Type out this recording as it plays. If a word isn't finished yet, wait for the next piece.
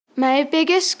My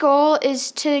biggest goal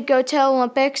is to go to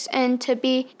Olympics and to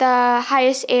be the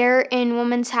highest air in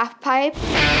women's half pipe.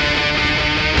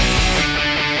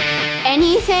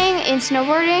 Anything in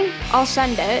snowboarding, I'll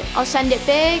send it. I'll send it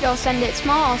big, I'll send it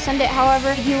small, I'll send it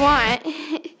however you want. Send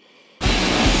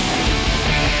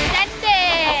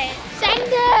it!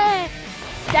 Send it!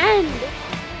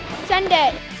 Send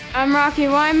it! I'm Rocke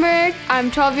Weinberg, I'm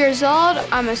 12 years old,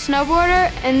 I'm a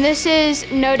snowboarder, and this is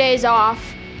No Days Off.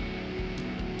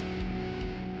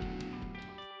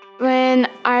 When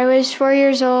I was 4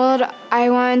 years old, I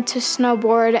wanted to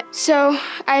snowboard. So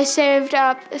I saved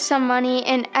up some money,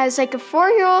 and as like a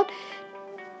 4-year-old,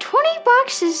 20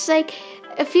 bucks is like,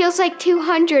 it feels like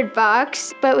 200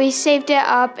 bucks, but we saved it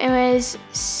up and it was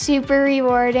super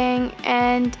rewarding,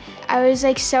 and I was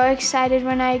like so excited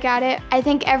when I got it. I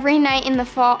think every night in the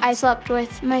fall, I slept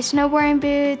with my snowboarding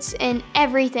boots and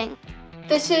everything.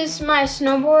 This is my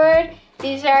snowboard.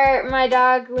 These are my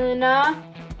dog, Luna.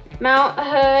 Mount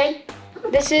hood.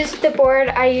 This is the board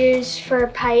I use for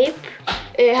pipe.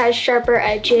 It has sharper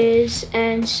edges,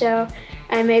 and so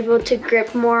I'm able to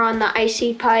grip more on the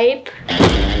icy pipe.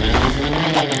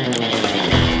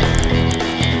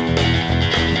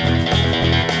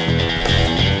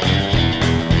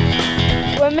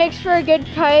 What makes for a good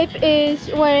pipe is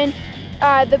when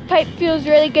the pipe feels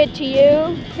really good to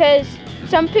you, because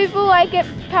some people like it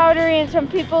powdery and some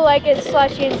people like it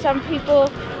slushy and some people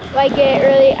like it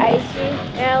really icy,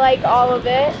 and I like all of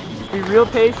it. Be real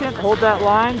patient, hold that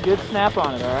line, good snap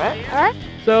on it, all right? All right.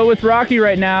 So with Rocke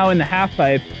right now in the half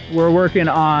pipe, we're working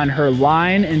on her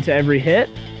line into every hit,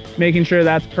 making sure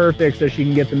that's perfect so she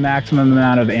can get the maximum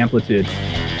amount of amplitude.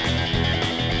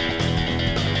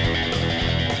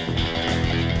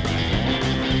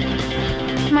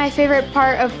 My favorite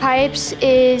part of pipes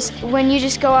is when you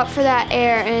just go up for that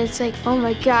air and it's like, oh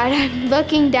my God, I'm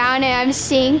looking down and I'm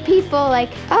seeing people like,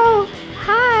 oh,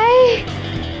 hi.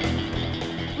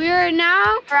 We are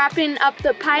now wrapping up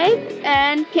the pipe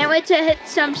and can't wait to hit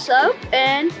some slope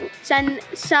and send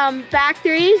some back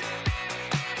threes,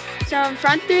 some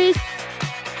front threes,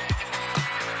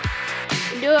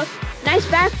 and do a nice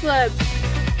backflip.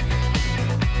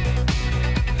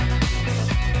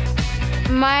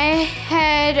 My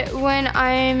head when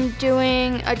I'm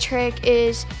doing a trick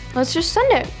is, let's just send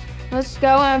it. Let's go,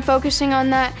 and I'm focusing on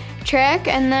that trick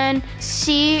and then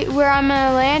see where I'm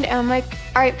gonna land. And I'm like,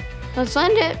 all right, let's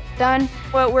land it, done.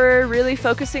 What we're really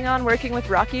focusing on working with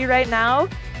Rocke right now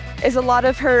is a lot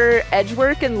of her edge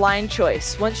work and line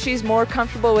choice. Once she's more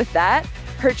comfortable with that,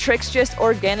 her tricks just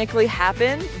organically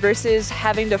happen versus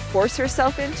having to force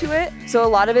herself into it. So a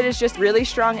lot of it is just really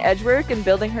strong edge work and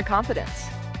building her confidence.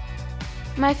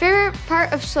 My favorite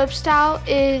part of slopestyle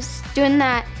is doing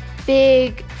that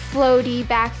big floaty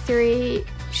back three.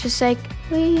 It's just like,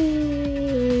 wee,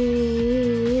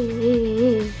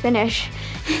 finish.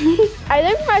 I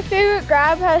think my favorite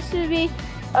grab has to be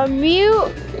a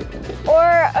mute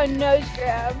or a nose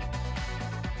grab.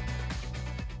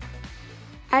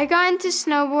 I got into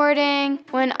snowboarding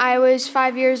when I was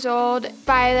 5 years old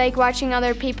by like watching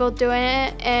other people doing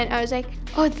it, and I was like,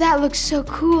 oh, that looks so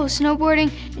cool,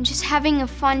 snowboarding and just having a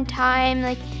fun time,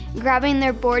 like grabbing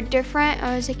their board different.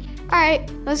 I was like, all right,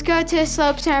 let's go to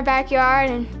slopes in our backyard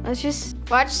and let's just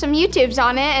watch some YouTubes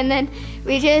on it. And then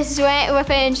we just went with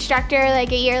an instructor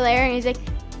like a year later, and he's like,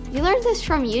 you learned this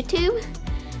from YouTube?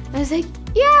 I was like,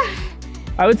 yeah.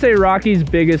 I would say Rocke's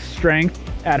biggest strength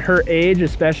at her age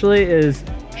especially is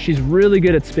she's really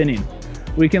good at spinning.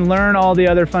 We can learn all the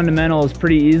other fundamentals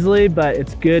pretty easily, but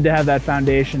it's good to have that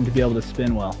foundation to be able to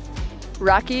spin well.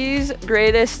 Rocke's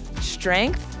greatest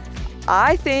strength,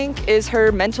 I think, is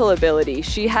her mental ability.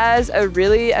 She has a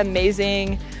really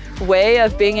amazing way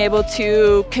of being able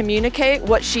to communicate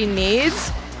what she needs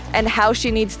and how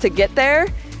she needs to get there,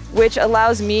 which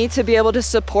allows me to be able to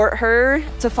support her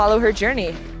to follow her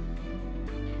journey.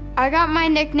 I got my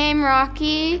nickname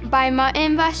Rocke by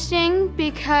mutton busting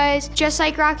because just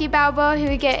like Rocky Balboa, who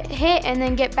would get hit and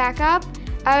then get back up,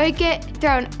 I would get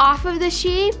thrown off of the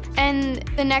sheep, and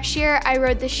the next year I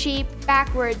rode the sheep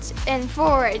backwards and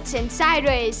forwards and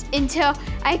sideways until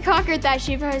I conquered that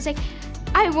sheep. I was like,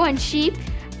 I won sheep.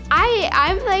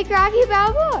 I'm like Rocky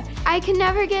Balboa. I can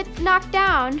never get knocked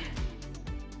down.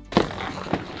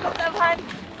 What's up, hon?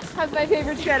 How's my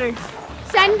favorite shredder?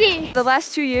 Sandy. The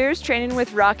last 2 years training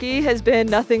with Rocke has been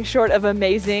nothing short of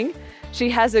amazing. She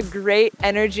has a great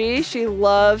energy. She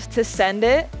loves to send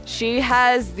it. She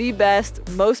has the best,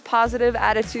 most positive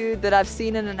attitude that I've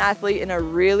seen in an athlete in a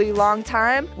really long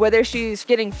time. Whether she's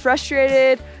getting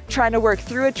frustrated, trying to work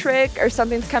through a trick, or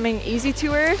something's coming easy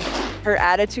to her, her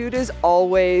attitude is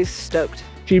always stoked.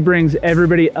 She brings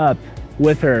everybody up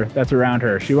with her that's around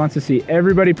her. She wants to see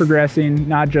everybody progressing,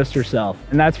 not just herself.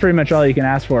 And that's pretty much all you can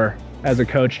ask for as a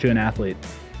coach to an athlete.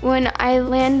 When I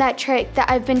land that trick that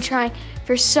I've been trying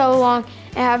for so long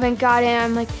and haven't got it,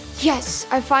 I'm like, yes,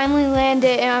 I finally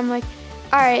landed, and I'm like,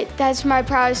 all right, that's my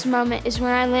proudest moment, is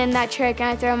when I land that trick and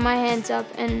I throw my hands up,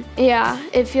 and yeah,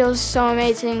 it feels so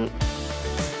amazing.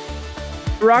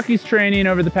 Rocke's training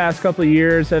over the past couple of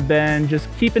years have been just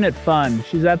keeping it fun.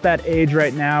 She's at that age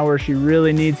right now where she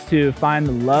really needs to find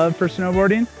the love for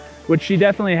snowboarding, which she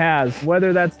definitely has.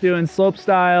 Whether that's doing slope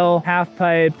style, half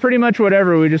pipe, pretty much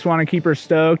whatever, we just want to keep her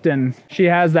stoked, and she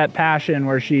has that passion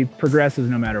where she progresses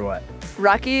no matter what.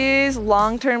 Rocke's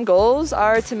long-term goals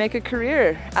are to make a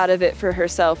career out of it for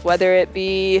herself, whether it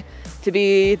be to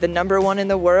be the #1 in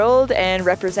the world and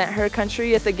represent her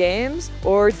country at the games,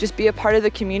 or just be a part of the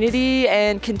community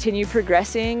and continue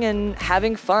progressing and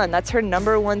having fun. That's her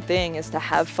 #1 thing, is to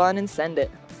have fun and send it.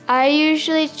 I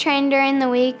usually train during the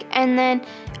week, and then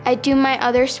I do my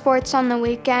other sports on the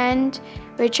weekend,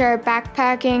 which are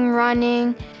backpacking,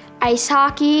 running, ice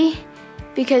hockey,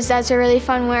 because that's a really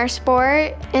fun winter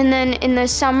sport. And then in the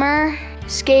summer,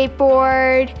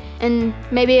 skateboard, and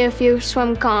maybe a few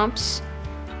swim comps.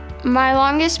 My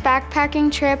longest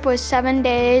backpacking trip was 7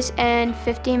 days and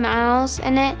 50 miles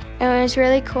in it. It was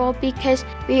really cool because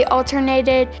we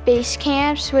alternated base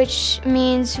camps, which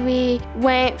means we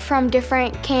went from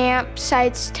different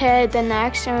campsites to the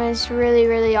next, and it was really,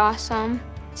 really awesome.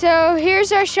 So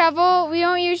here's our shovel. We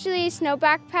don't usually snow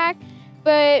backpack,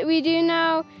 but we do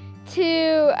know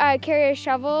to carry a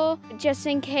shovel just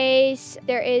in case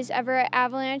there is ever an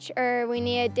avalanche or we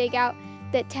need to dig out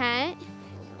the tent.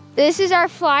 This is our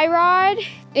fly rod.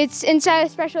 It's inside a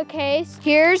special case.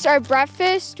 Here's our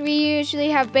breakfast. We usually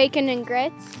have bacon and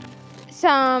grits,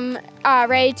 some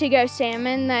ready-to-go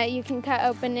salmon that you can cut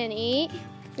open and eat,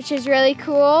 which is really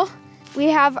cool. We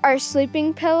have our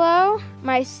sleeping pillow,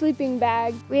 my sleeping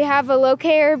bag. We have a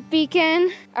locator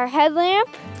beacon, our headlamp,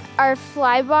 our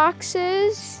fly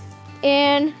boxes,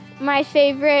 and my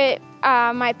favorite,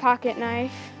 my pocket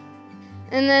knife.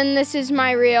 And then this is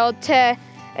my reel to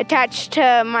attach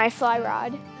to my fly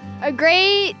rod. A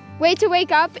great way to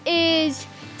wake up is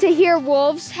to hear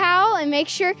wolves howl, and make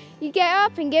sure you get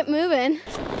up and get moving.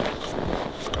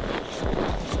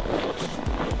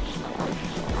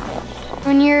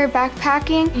 When you're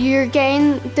backpacking, you're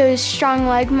getting those strong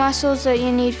leg muscles that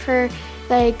you need for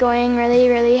like going really,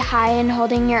 really high and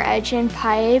holding your edge in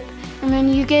pipe. And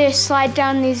then you get to slide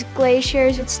down these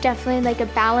glaciers. It's definitely like a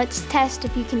balance test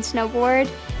if you can snowboard.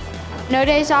 No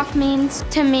days off means,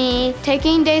 to me,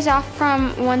 taking days off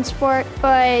from one sport,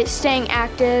 but staying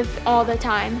active all the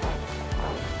time.